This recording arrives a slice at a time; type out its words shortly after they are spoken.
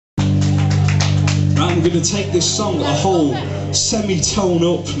I'm going to take this song a whole semitone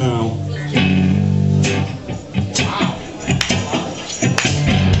up now.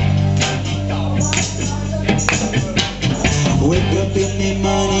 Wake up in the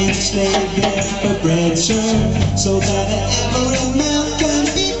morning, slaving for bread, so that every mouth can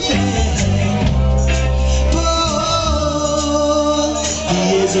be fed. Oh,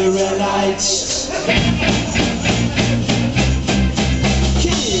 the Israelites.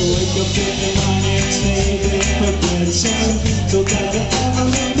 Wake up in the morning, slaving for bread, so that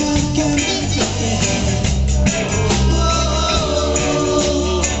every mouth can be fed.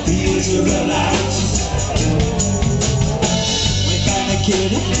 Oh, the Israelites.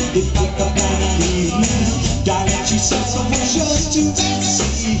 Kid, they pick up and leave me. Darling, she said someone just to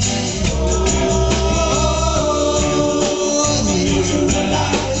see. Oh, the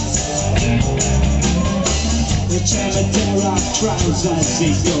Israelites. They try to tear our crowds as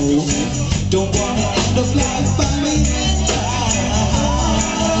they go. Don't wanna end up like by me.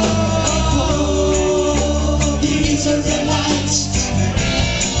 Oh, the Israelites.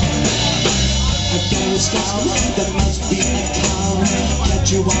 There is down, there must be a clown.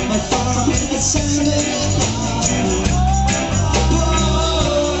 Get you on my farm, it's Sunday.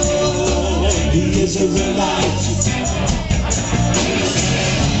 Oh, the Israelites.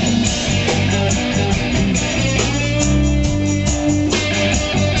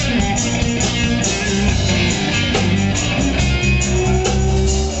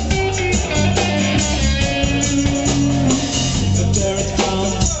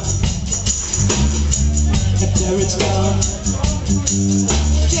 It's gone.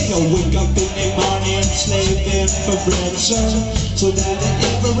 Yeah, wake up in the morning, slaving for bread, so that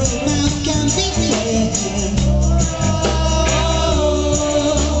every mouth can be fed.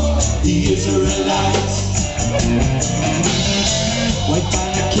 Oh, the Israelites. White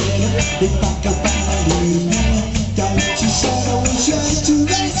find a kid, they back up and leave me. That what you said I was just too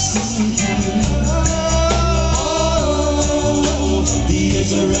late. Oh, the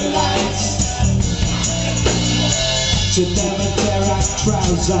Israelites. To them and tear our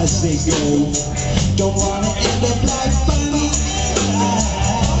crowds as they go. Don't wanna end up like funny.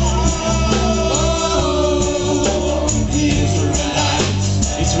 Oh, the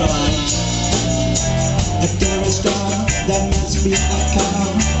Israelites. Israelites. If there is God, there must be a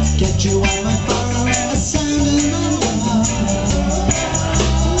calm. Get you on my farm, a sound in my mouth.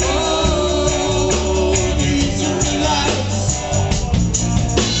 Oh, the Israelites.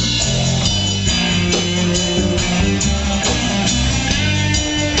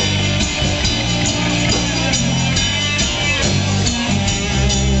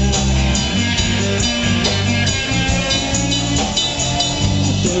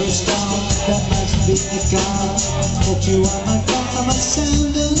 There is God, that must be a God. Put you on my farm, a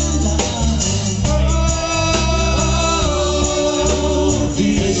sound and a light. Oh, the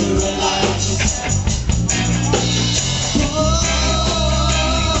Israelites. Oh,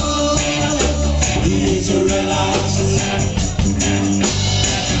 the Israelites.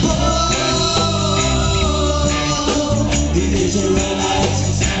 Oh, the Israelites.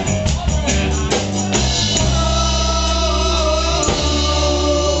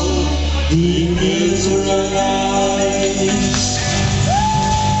 The Israelites.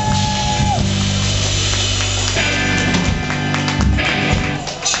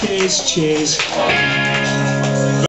 Cheers, cheers.